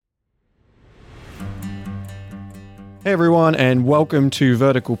Hey everyone, and welcome to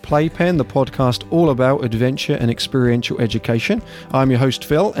Vertical Playpen, the podcast all about adventure and experiential education. I'm your host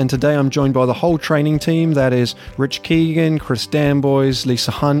Phil, and today I'm joined by the whole training team. That is Rich Keegan, Chris Danboys, Lisa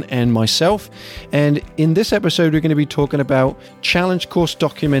Hunt, and myself. And in this episode, we're going to be talking about challenge course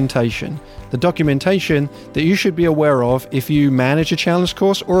documentation. The documentation that you should be aware of if you manage a challenge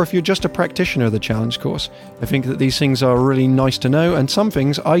course or if you're just a practitioner of the challenge course. I think that these things are really nice to know, and some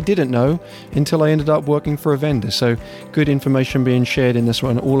things I didn't know until I ended up working for a vendor. So good information being shared in this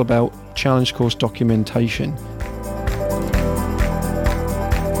one, all about challenge course documentation.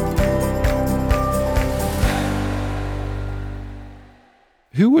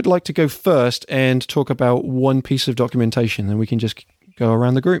 Who would like to go first and talk about one piece of documentation? Then we can just go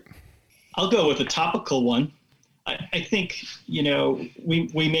around the group. I'll go with a topical one. I think, we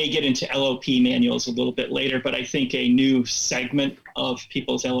may get into LOP manuals a little bit later, but I think a new segment of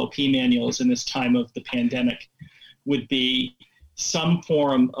people's LOP manuals in this time of the pandemic would be some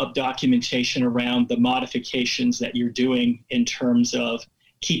form of documentation around the modifications that you're doing in terms of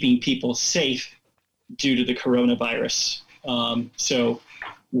keeping people safe due to the coronavirus.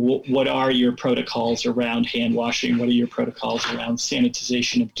 What are your protocols around hand washing? What are your protocols around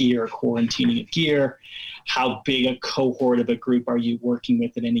sanitization of gear, quarantining of gear? How big a cohort of a group are you working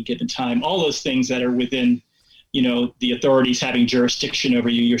with at any given time? All those things that are within, the authorities having jurisdiction over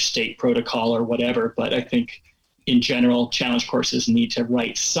you, your state protocol or whatever. But I think in general, challenge courses need to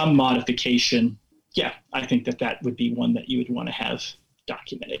write some modification. Yeah, I think that would be one that you would want to have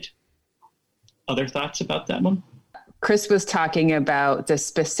documented. Other thoughts about that one? Chris was talking about the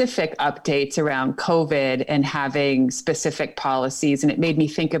specific updates around COVID and having specific policies. And it made me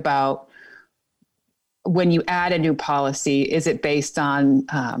think about when you add a new policy, is it based on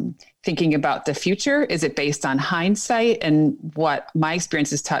thinking about the future? Is it based on hindsight? And what my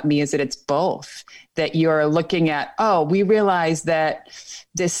experience has taught me is that it's both, that you're looking at, we realize that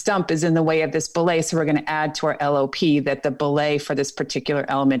this stump is in the way of this belay, so we're going to add to our LOP that the belay for this particular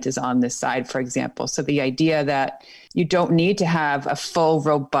element is on this side, for example. So the idea that you don't need to have a full,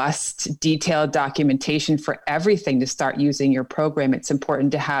 robust, detailed documentation for everything to start using your program. It's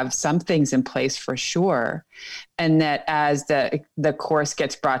important to have some things in place for sure. And that as the course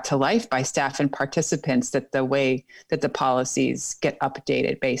gets brought to life by staff and participants, that the way that the policies get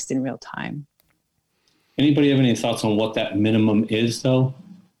updated based in real time. Anybody have any thoughts on what that minimum is, though?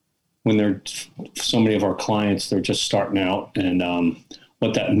 When so many of our clients, they're just starting out, and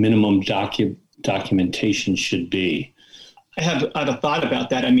what that minimum documentation should be. I have a thought about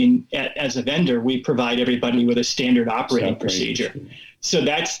that. I mean, as a vendor, we provide everybody with a standard operating procedure. So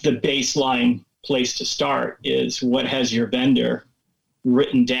that's the baseline place to start, is what has your vendor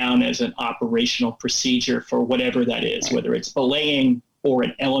written down as an operational procedure for whatever that is, right, whether it's belaying or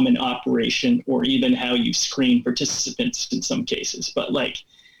an element operation, or even how you screen participants in some cases. But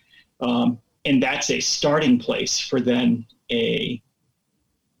and that's a starting place for then a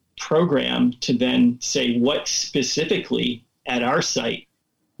program to then say what specifically at our site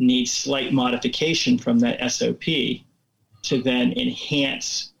needs slight modification from that SOP to then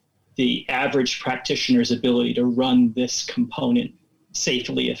enhance the average practitioner's ability to run this component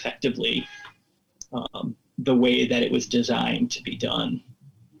safely, effectively, the way that it was designed to be done.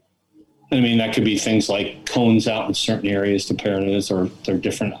 I mean, that could be things like cones out in certain areas to parents, or there are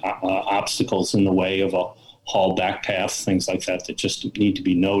different obstacles in the way of a haul back path, things like that just need to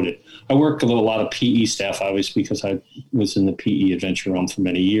be noted. I work with a lot of PE staff, obviously, because I was in the PE adventure realm for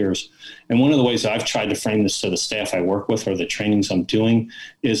many years. And one of the ways that I've tried to frame this to the staff I work with, or the trainings I'm doing,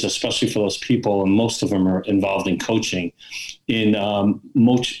 is especially for those people, and most of them are involved in coaching, in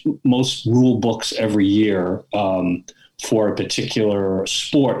most rule books every year, for a particular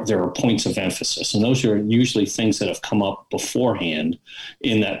sport, there are points of emphasis. And those are usually things that have come up beforehand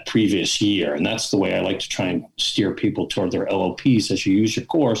in that previous year. And that's the way I like to try and steer people toward their LOPs as you use your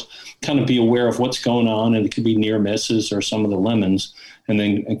course. Kind of be aware of what's going on, and it could be near misses or some of the lemons, and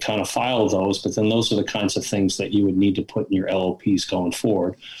then kind of file those. But then those are the kinds of things that you would need to put in your LOPs going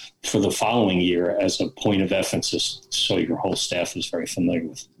forward for the following year as a point of emphasis, so your whole staff is very familiar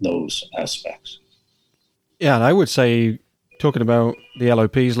with those aspects. Yeah, and I would say, talking about the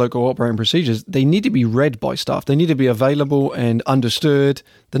LOPs, local operating procedures, they need to be read by staff. They need to be available and understood.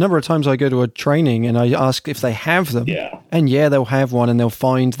 The number of times I go to a training and I ask if they have them, and they'll have one and they'll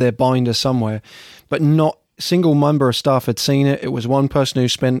find their binder somewhere, but not a single member of staff had seen it. It was one person who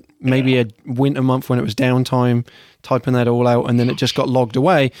spent maybe a winter month when it was downtime typing that all out, and then it just got logged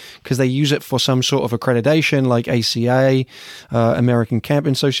away because they use it for some sort of accreditation like ACA, American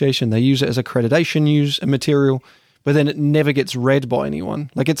Camping Association. They use it as accreditation material, but then it never gets read by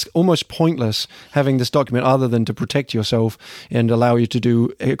anyone. Like, it's almost pointless having this document other than to protect yourself and allow you to do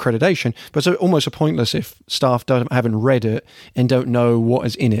accreditation. But it's almost pointless if staff haven't read it and don't know what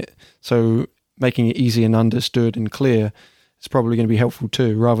is in it. So making it easy and understood and clear is probably going to be helpful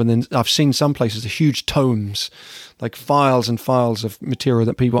too, rather than, I've seen some places, the huge tomes, like files and files of material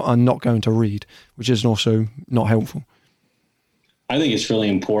that people are not going to read, which is also not helpful. I think it's really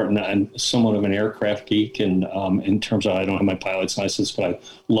important. I'm somewhat of an aircraft geek, and in terms of, I don't have my pilot's license, but I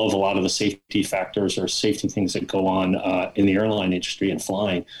love a lot of the safety factors or safety things that go on in the airline industry and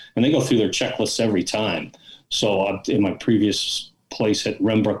flying. And they go through their checklists every time. So in my previous place at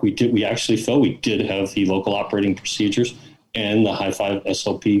Rembrandt, we actually, Phil, we did have the local operating procedures and the High-Five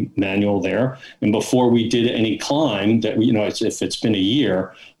SOP manual there. And before we did any climb, that if it's been a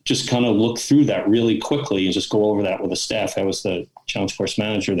year, just kind of look through that really quickly and just go over that with the staff. I was the challenge course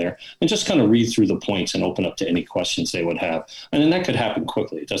manager there, and just kind of read through the points and open up to any questions they would have. And then that could happen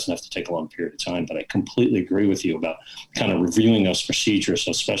quickly. It doesn't have to take a long period of time, but I completely agree with you about kind of reviewing those procedures,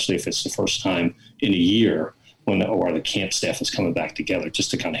 especially if it's the first time in a year or the camp staff is coming back together,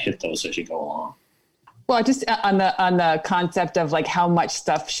 just to kind of hit those as you go along. Well, just on the concept of like how much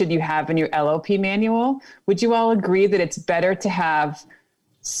stuff should you have in your LOP manual, would you all agree that it's better to have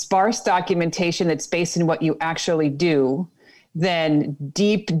sparse documentation that's based on what you actually do than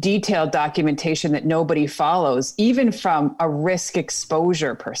deep, detailed documentation that nobody follows, even from a risk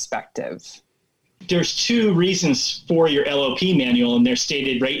exposure perspective? There's two reasons for your LOP manual, and they're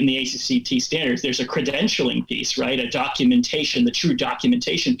stated right in the ACCT standards. There's a credentialing piece, right? A documentation, the true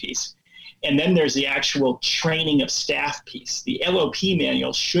documentation piece. And then there's the actual training of staff piece. The LOP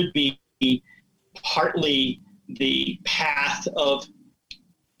manual should be partly the path of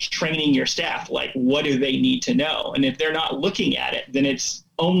training your staff, like what do they need to know? And if they're not looking at it, then it's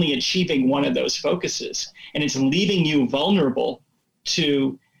only achieving one of those focuses, and it's leaving you vulnerable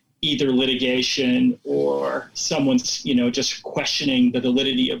to either litigation or someone's, just questioning the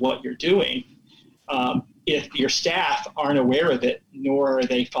validity of what you're doing. If your staff aren't aware of it, nor are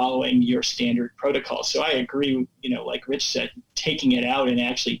they following your standard protocol. So I agree, like Rich said, taking it out and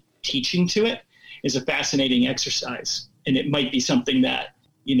actually teaching to it is a fascinating exercise. And it might be something that,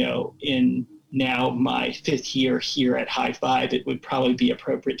 in now my 5th year here at High-Five, it would probably be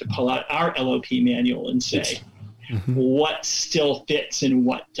appropriate to pull out our LOP manual and say, what still fits and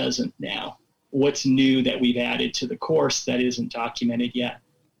what doesn't now? What's new that we've added to the course that isn't documented yet?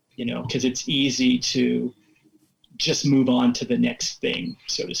 Because it's easy to just move on to the next thing,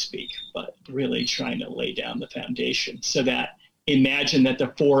 so to speak, but really trying to lay down the foundation so that, imagine that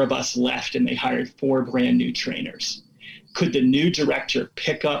the 4 of us left and they hired 4 brand new trainers. Could the new director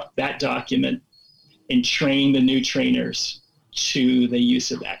pick up that document and train the new trainers to the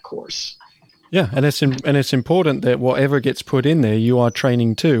use of that course? Yeah, and it's important that whatever gets put in there, you are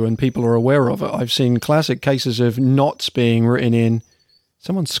training too, and people are aware of it. I've seen classic cases of knots being written in.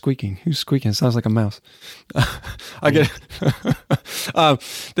 Someone's squeaking. Who's squeaking? It sounds like a mouse.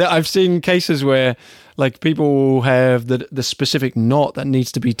 I've seen cases where, like, people have the specific knot that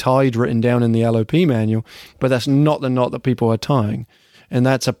needs to be tied written down in the LOP manual, but that's not the knot that people are tying. And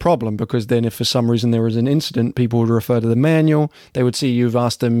that's a problem, because then if for some reason there was an incident, people would refer to the manual. They would see you've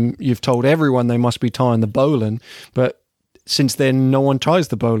told everyone they must be tying the bowline, but since then no one ties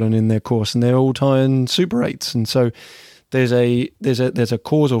the bowline in their course, and they're all tying Super 8s. And so there's a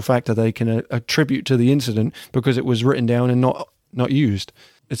causal factor they can attribute to the incident because it was written down and not used.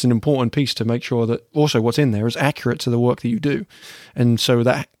 It's an important piece to make sure that also what's in there is accurate to the work that you do. And so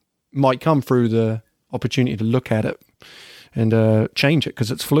that might come through the opportunity to look at it and change it,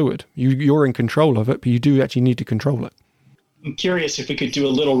 because it's fluid. You're in control of it, but you do actually need to control it. I'm curious if we could do a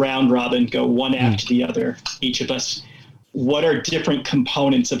little round robin, go one after the other, each of us. What are different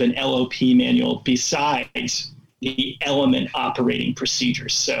components of an LOP manual besides the element operating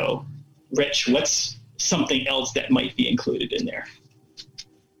procedures? So, Rich, what's something else that might be included in there?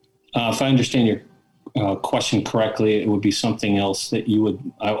 If I understand your question correctly, it would be something else that you would,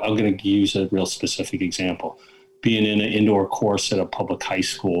 I'm going to use a real specific example. Being in an indoor course at a public high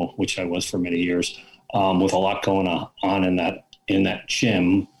school, which I was for many years, with a lot going on in that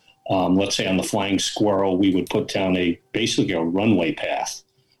gym, let's say on the Flying Squirrel, we would put down basically a runway path.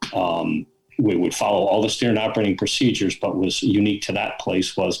 We would follow all the standard operating procedures, but was unique to that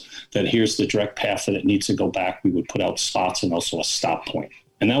place was that here's the direct path that it needs to go back. We would put out spots and also a stop point.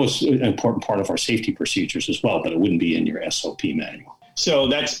 And that was an important part of our safety procedures as well, but it wouldn't be in your SOP manual. So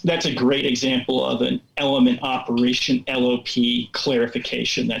that's a great example of an element operation LOP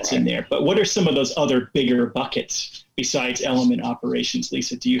clarification that's in there. But what are some of those other bigger buckets besides element operations?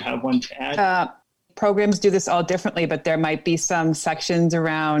 Lisa, do you have one to add? programs do this all differently, but there might be some sections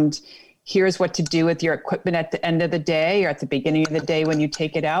around here's what to do with your equipment at the end of the day or at the beginning of the day when you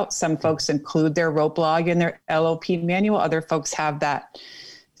take it out. Some folks include their rope log in their LOP manual. Other folks have that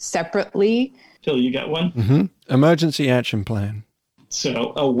separately. Phil, you got one? Mm-hmm. Emergency action plan.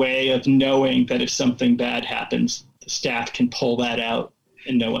 So a way of knowing that if something bad happens, the staff can pull that out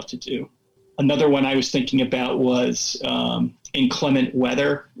and know what to do. Another one I was thinking about was inclement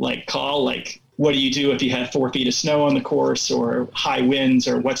weather, like what do you do if you have 4 feet of snow on the course or high winds,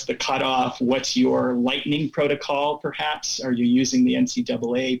 or what's the cutoff? What's your lightning protocol, perhaps? Are you using the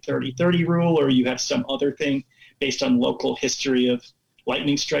NCAA 30-30 rule, or you have some other thing based on local history of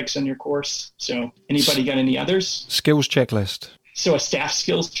lightning strikes on your course? So anybody got any others? Skills checklist. So a staff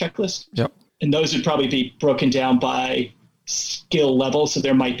skills checklist? Yep. And those would probably be broken down by skill level. So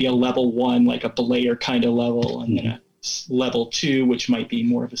there might be a level 1, like a belayer kind of level, and then a level 2, which might be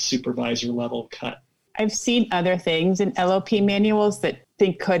more of a supervisor level cut. I've seen other things in LOP manuals that I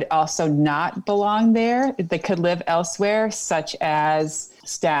think could also not belong there. They could live elsewhere, such as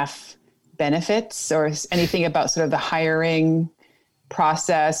staff benefits or anything about sort of the hiring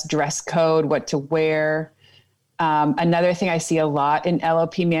process, dress code, what to wear. Another thing I see a lot in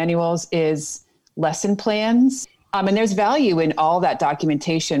LOP manuals is lesson plans. And there's value in all that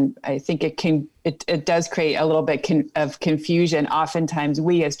documentation. I think it does create a little bit of confusion. Oftentimes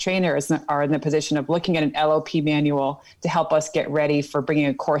we as trainers are in the position of looking at an LOP manual to help us get ready for bringing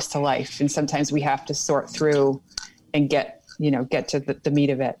a course to life. And sometimes we have to sort through and get to the meat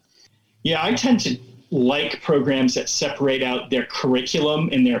of it. Yeah, I tend to like programs that separate out their curriculum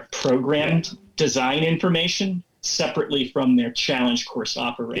and their program design information separately from their challenge course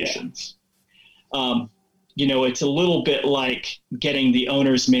operations. It's a little bit like getting the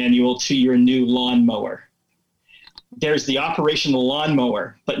owner's manual to your new lawnmower. There's the operational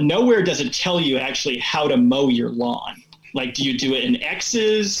lawnmower, but nowhere does it tell you actually how to mow your lawn. Like, do you do it in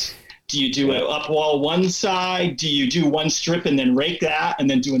X's? Do you do it up wall one side? Do you do one strip and then rake that and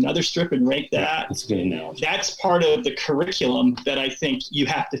then do another strip and rake that? That's a good analogy. That's part of the curriculum that I think you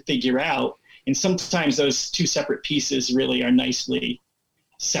have to figure out. And sometimes those two separate pieces really are nicely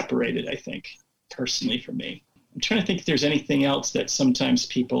separated, I think, personally for me. I'm trying to think if there's anything else that sometimes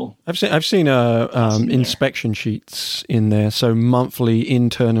people... I've seen inspection sheets in there, so monthly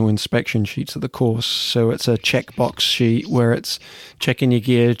internal inspection sheets of the course. So it's a checkbox sheet where it's checking your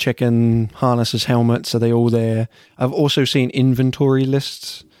gear, checking harnesses, helmets, are they all there? I've also seen inventory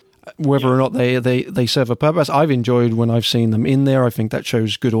lists, whether or not they serve a purpose. I've enjoyed when I've seen them in there. I think that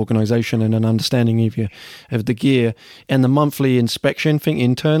shows good organization and an understanding of the gear. And the monthly inspection thing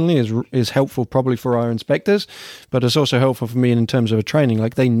internally is helpful probably for our inspectors, but it's also helpful for me in terms of a training.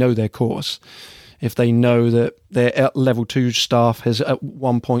 Like, they know their course. If they know that their level 2 staff has at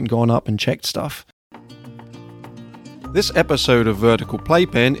one point gone up and checked stuff. This episode of Vertical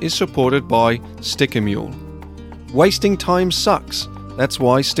Playpen is supported by Sticker Mule. Wasting time sucks. That's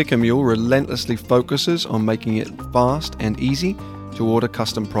why Sticker Mule relentlessly focuses on making it fast and easy to order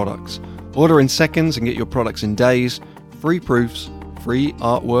custom products. Order in seconds and get your products in days. Free proofs, free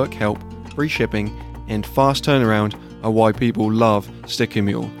artwork help, free shipping, and fast turnaround are why people love Sticker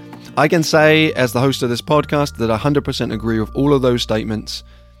Mule. I can say, as the host of this podcast, that I 100% agree with all of those statements.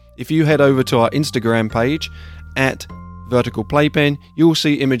 If you head over to our Instagram page at Vertical Playpen, you will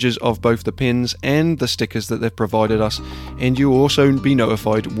see images of both the pins and the stickers that they've provided us, and you will also be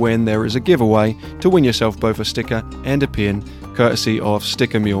notified when there is a giveaway to win yourself both a sticker and a pin, courtesy of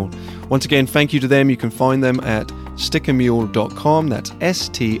Sticker Mule. Once again, thank you to them. You can find them at stickermule.com. That's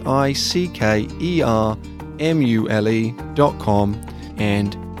STICKERMULE.com.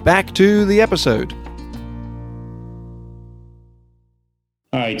 And back to the episode.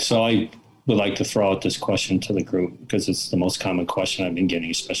 All right, so I would like to throw out this question to the group because it's the most common question I've been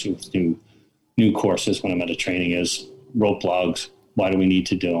getting, especially with new courses when I'm at a training, is rope logs. Why do we need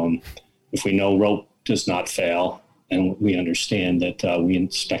to do them? If we know rope does not fail and we understand that we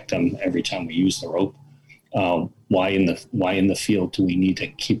inspect them every time we use the rope, why in the field do we need to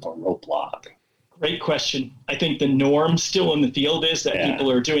keep a rope log? Great question. I think the norm still in the field is that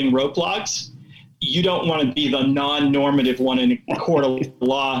people are doing rope logs. You don't want to be the non-normative one in a court of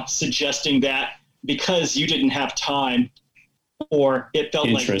law suggesting that because you didn't have time or it felt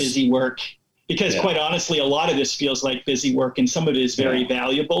like busy work. Because quite honestly, a lot of this feels like busy work, and some of it is very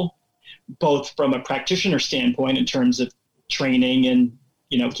valuable, both from a practitioner standpoint in terms of training and,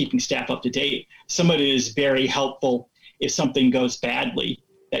 keeping staff up to date. Some of it is very helpful if something goes badly,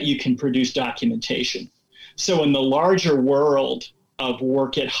 that you can produce documentation. So in the larger world of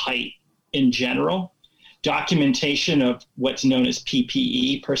work at height, in general, documentation of what's known as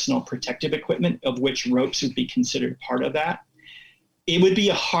PPE, personal protective equipment, of which ropes would be considered part of that. It would be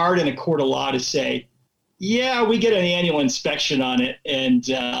hard in a court of law to say, yeah, we get an annual inspection on it, and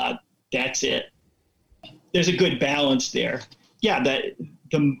that's it. There's a good balance there. Yeah,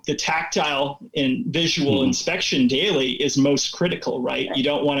 the tactile and visual inspection daily is most critical, right? You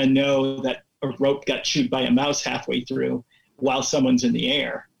don't want to know that a rope got chewed by a mouse halfway through while someone's in the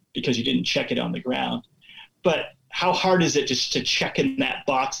air because you didn't check it on the ground. But how hard is it just to check in that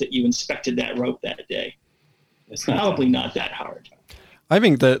box that you inspected that rope that day? It's probably not that hard. I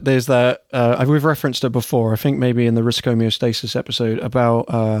think that there's that, we've referenced it before, I think maybe in the Risk Homeostasis episode, about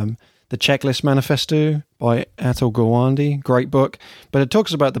the Checklist Manifesto by Atul Gawande. Great book. But it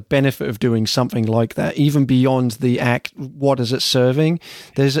talks about the benefit of doing something like that, even beyond the act. What is it serving?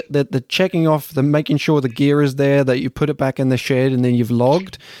 There's the checking off, the making sure the gear is there, that you put it back in the shed and then you've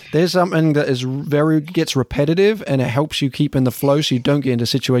logged. There's something that is gets repetitive, and it helps you keep in the flow so you don't get into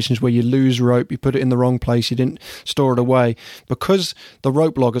situations where you lose rope, you put it in the wrong place, you didn't store it away. Because the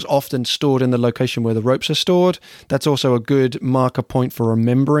rope log is often stored in the location where the ropes are stored, that's also a good marker point for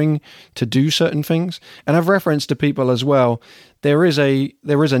remembering to do certain things. And I've referenced to people as well, there is a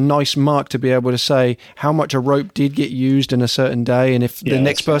nice mark to be able to say how much a rope did get used in a certain day, and if the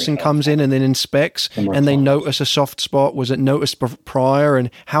next person comes in and then inspects and they notice a soft spot, was it noticed prior,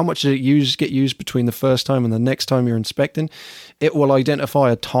 and how much did it get used between the first time and the next time you're inspecting, it will identify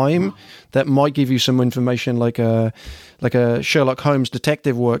a time that might give you some information, like a Sherlock Holmes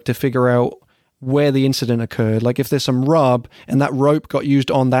detective work, to figure out where the incident occurred. Like if there's some rub and that rope got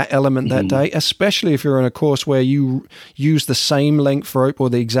used on that element that day, especially if you're in a course where you use the same length rope or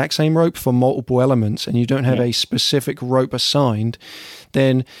the exact same rope for multiple elements and you don't have a specific rope assigned,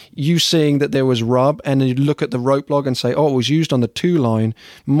 then you seeing that there was rub and then you look at the rope log and say, oh, it was used on the 2 line,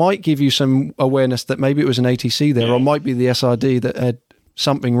 might give you some awareness that maybe it was an ATC there, or might be the SRD that had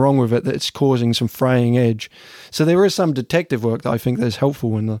something wrong with it that's causing some fraying edge. So there is some detective work that I think that's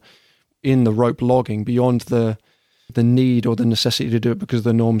helpful in the rope logging beyond the need or the necessity to do it because of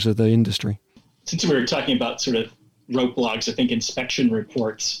the norms of the industry. Since we were talking about sort of rope logs, I think inspection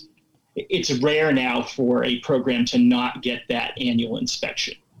reports, it's rare now for a program to not get that annual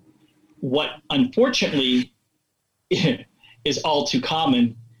inspection. What unfortunately is all too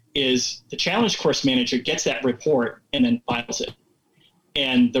common is the challenge course manager gets that report and then files it.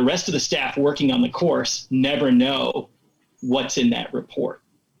 And the rest of the staff working on the course never know what's in that report.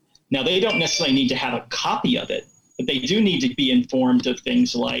 Now, they don't necessarily need to have a copy of it, but they do need to be informed of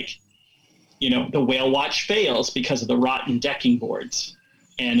things like, the whale watch fails because of the rotten decking boards.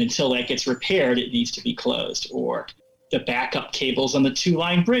 And until that gets repaired, it needs to be closed. Or the backup cables on the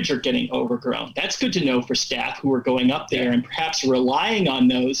 2-line bridge are getting overgrown. That's good to know for staff who are going up there and perhaps relying on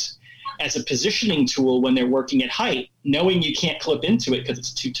those as a positioning tool when they're working at height, knowing you can't clip into it because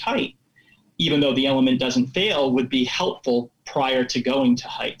it's too tight, even though the element doesn't fail, would be helpful prior to going to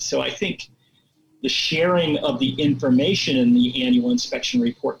height. So I think the sharing of the information in the annual inspection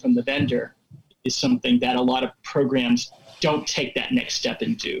report from the vendor is something that a lot of programs don't take that next step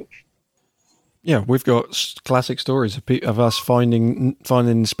and do. Yeah, we've got classic stories of us finding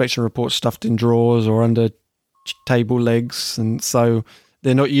inspection reports stuffed in drawers or under table legs, and so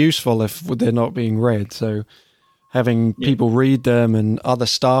they're not useful if they're not being read. So having people read them and other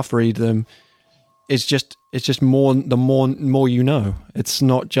staff read them, it's just more you know. It's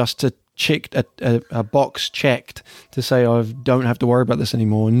not just to check a box checked to say I don't have to worry about this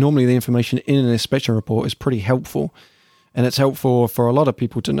anymore. And normally the information in an inspection report is pretty helpful, and it's helpful for a lot of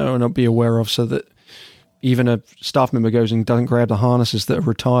people to know and not be aware of, so that even a staff member goes and doesn't grab the harnesses that are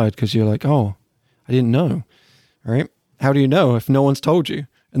retired because you're like, oh, I didn't know. All right, how do you know if no one's told you?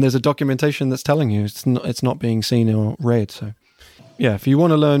 And there's a documentation that's telling you it's not being seen or read. So yeah, if you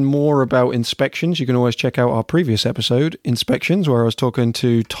want to learn more about inspections, you can always check out our previous episode, Inspections, where I was talking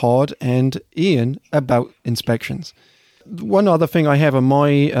to Todd and Ian about inspections. One other thing I have on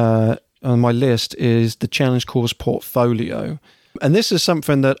my list is the Challenge Course portfolio. And this is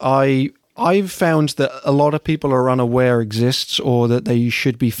something that I've found that a lot of people are unaware exists, or that they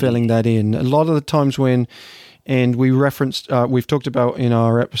should be filling that in. A lot of the times and we referenced, we've talked about in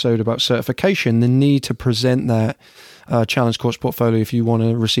our episode about certification, the need to present that Challenge Course portfolio if you want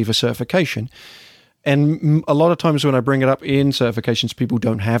to receive a certification. And a lot of times when I bring it up in certifications, people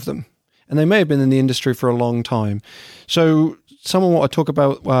don't have them. And they may have been in the industry for a long time. So someone want to talk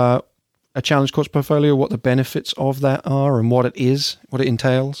about a Challenge Course portfolio, what the benefits of that are and what it is, what it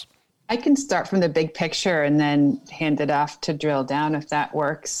entails? I can start from the big picture and then hand it off to drill down if that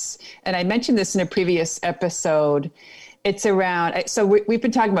works. And I mentioned this in a previous episode, It's around, so we've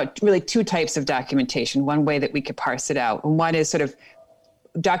been talking about really two types of documentation, one way that we could parse it out. And one is sort of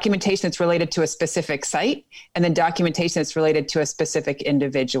documentation that's related to a specific site, and then documentation that's related to a specific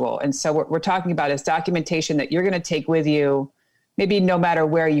individual. And so what we're talking about is documentation that you're going to take with you, maybe no matter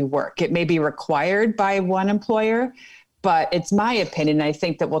where you work. It may be required by one employer, but it's my opinion, and I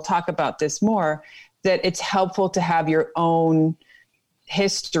think that we'll talk about this more, that it's helpful to have your own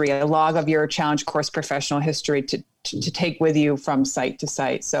history, a log of your challenge course professional history to take with you from site to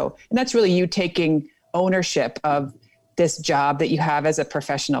site. So, and that's really you taking ownership of this job that you have as a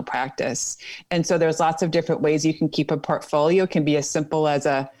professional practice. And so there's lots of different ways you can keep a portfolio. It can be as simple as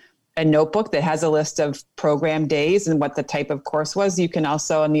a notebook that has a list of program days and what the type of course was. You can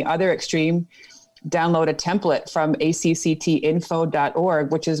also, on the other extreme, download a template from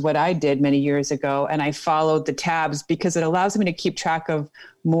acctinfo.org, which is what I did many years ago. And I followed the tabs because it allows me to keep track of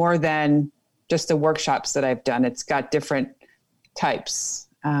more than just the workshops that I've done. It's got different types.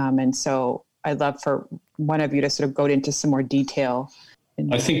 And so I'd love for one of you to sort of go into some more detail.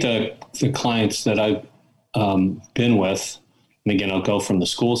 I think the clients that I've been with, and again, I'll go from the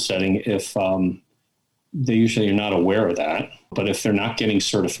school setting, if they usually are not aware of that, but if they're not getting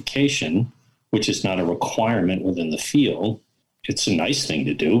certification, which is not a requirement within the field, it's a nice thing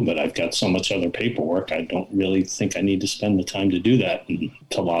to do, but I've got so much other paperwork, I don't really think I need to spend the time to do that and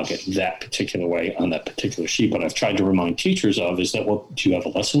to log it that particular way on that particular sheet. What I've tried to remind teachers of is that, well, do you have a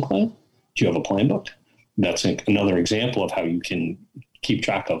lesson plan? Do you have a plan book? That's another example of how you can keep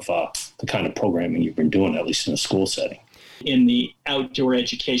track of the kind of programming you've been doing, at least in a school setting. In the outdoor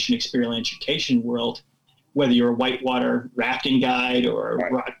education, experiential education world, whether you're a whitewater rafting guide or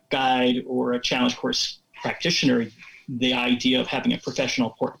a rock guide or a challenge course practitioner, the idea of having a professional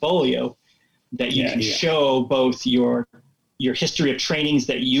portfolio that you can show both your history of trainings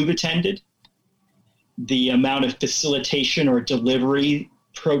that you've attended, the amount of facilitation or delivery,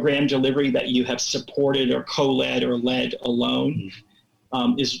 program delivery that you have supported or co-led or led alone,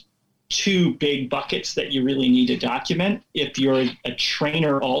 is two big buckets that you really need to document. If you're a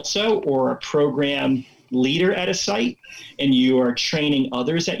trainer also or a program leader at a site and you are training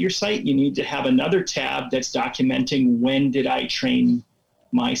others at your site, you need to have another tab that's documenting when did I train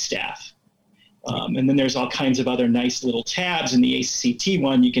my staff. And then there's all kinds of other nice little tabs. In the ACT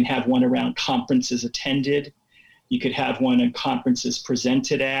one, you can have one around conferences attended. You could have one on conferences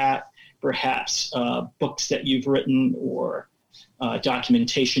presented at, perhaps books that you've written or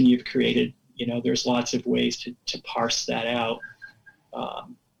documentation you've created. You know, there's lots of ways to parse that out.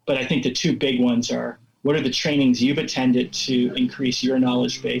 But I think the two big ones are, what are the trainings you've attended to increase your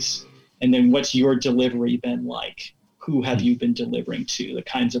knowledge base? And then what's your delivery been like? Who have you been delivering to? The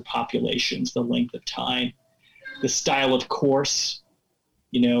kinds of populations, the length of time, the style of course.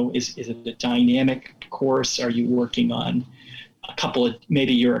 You know, is it a dynamic course? Are you working on a couple of,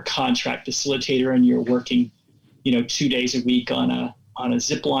 maybe you're a contract facilitator and you're working, 2 days a week on a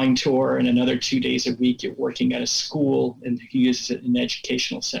zip line tour, and another 2 days a week you're working at a school and you use it in an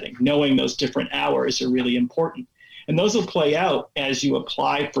educational setting. Knowing those different hours are really important. And those will play out as you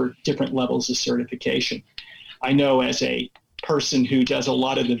apply for different levels of certification. I know as a person who does a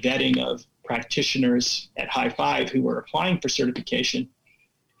lot of the vetting of practitioners at High Five who are applying for certification,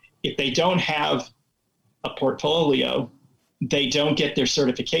 if they don't have a portfolio, they don't get their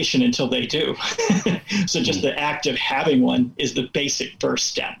certification until they do. So just the act of having one is the basic first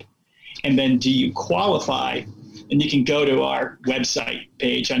step. And then do you qualify? And you can go to our website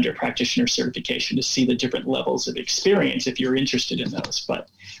page under practitioner certification to see the different levels of experience if you're interested in those. But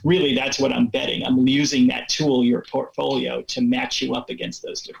really, that's what I'm betting. I'm using that tool, your portfolio, to match you up against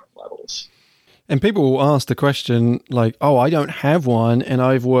those different levels. And people will ask the question like, oh, I don't have one and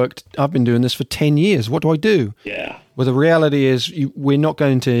I've been doing this for 10 years. What do I do? Yeah. Well, the reality is we're not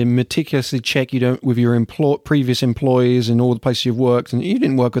going to meticulously check with your previous employees and all the places you've worked. And you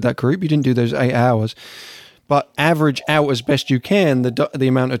didn't work with that group. You didn't do those 8 hours. But average out as best you can the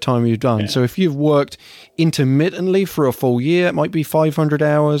amount of time you've done. Yeah. So if you've worked intermittently for a full year, it might be 500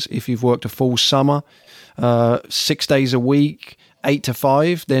 hours. If you've worked a full summer, 6 days a week, 8 to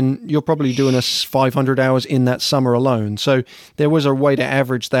 5, then you're probably doing 500 hours in that summer alone. So there was a way to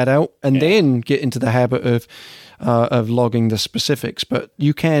average that out and then get into the habit of logging the specifics. But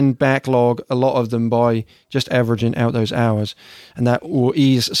you can backlog a lot of them by just averaging out those hours, and that will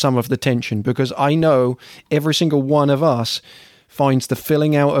ease some of the tension, because I know every single one of us finds the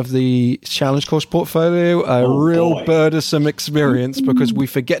filling out of the challenge course portfolio a burdensome experience because we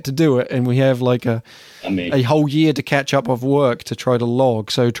forget to do it and we have like a whole year to catch up of work to try to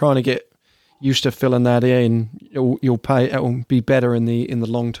log. So trying to get used to filling that in, it'll be better in the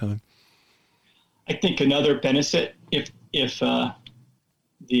long term. I think another benefit, if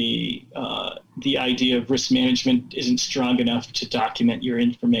the idea of risk management isn't strong enough to document your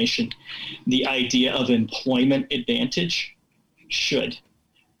information, the idea of employment advantage should.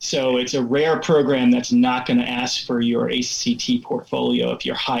 So it's a rare program that's not going to ask for your ACT portfolio if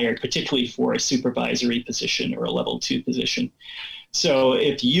you're hired, particularly for a supervisory position or a level 2 position. So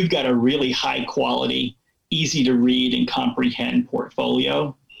if you've got a really high quality, easy to read and comprehend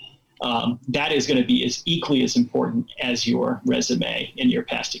portfolio, that is going to be as equally as important as your resume and your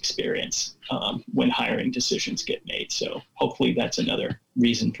past experience when hiring decisions get made. So hopefully that's another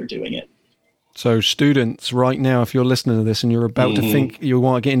reason for doing it. So students, right now, if you're listening to this and you're about to think you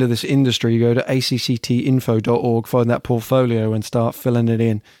want to get into this industry, you go to acctinfo.org, find that portfolio and start filling it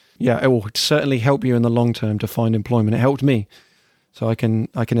in. Yeah, it will certainly help you in the long term to find employment. It helped me. So I can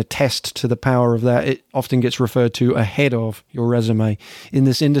attest to the power of that. It often gets referred to ahead of your resume. In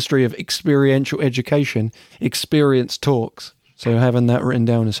this industry of experiential education, experience talks. So having that written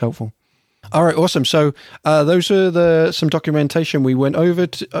down is helpful. All right, awesome. So those are some documentation we went over.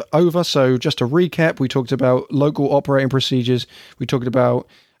 So just to recap, we talked about local operating procedures. We talked about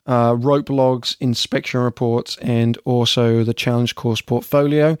rope logs, inspection reports, and also the challenge course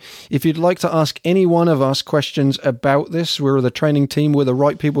portfolio. If you'd like to ask any one of us questions about this, we're the training team. We're the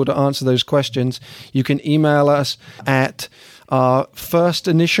right people to answer those questions. You can email us at our first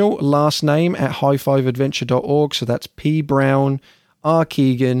initial, last name at highfiveadventure.org. So that's P. Brown, R.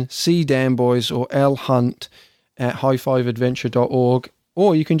 Keegan, C. Danboys, or L. Hunt at highfiveadventure.org.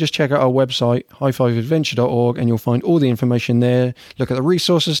 Or you can just check out our website, highfiveadventure.org, and you'll find all the information there. Look at the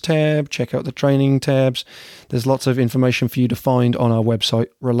resources tab, check out the training tabs. There's lots of information for you to find on our website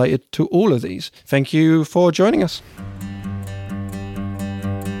related to all of these. Thank you for joining us.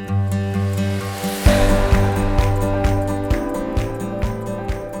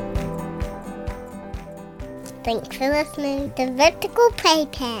 Thanks for listening to Vertical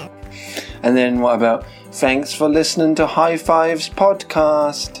Playpen. And then what about thanks for listening to High Five's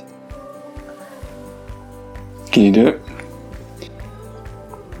podcast? Can you do it?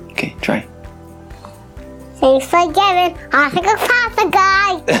 Okay, try. Thanks for giving Arthur Papa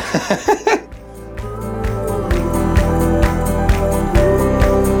Guy.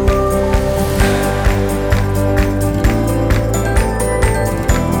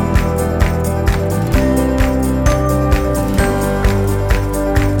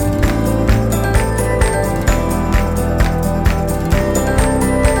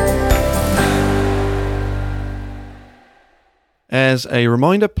 As a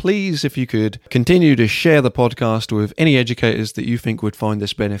reminder, please, if you could, continue to share the podcast with any educators that you think would find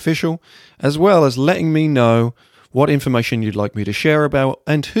this beneficial, as well as letting me know what information you'd like me to share about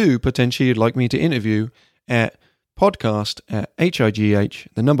and who potentially you'd like me to interview at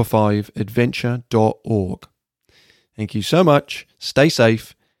podcast@high5adventure.org. Thank you so much. Stay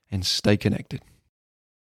safe and stay connected.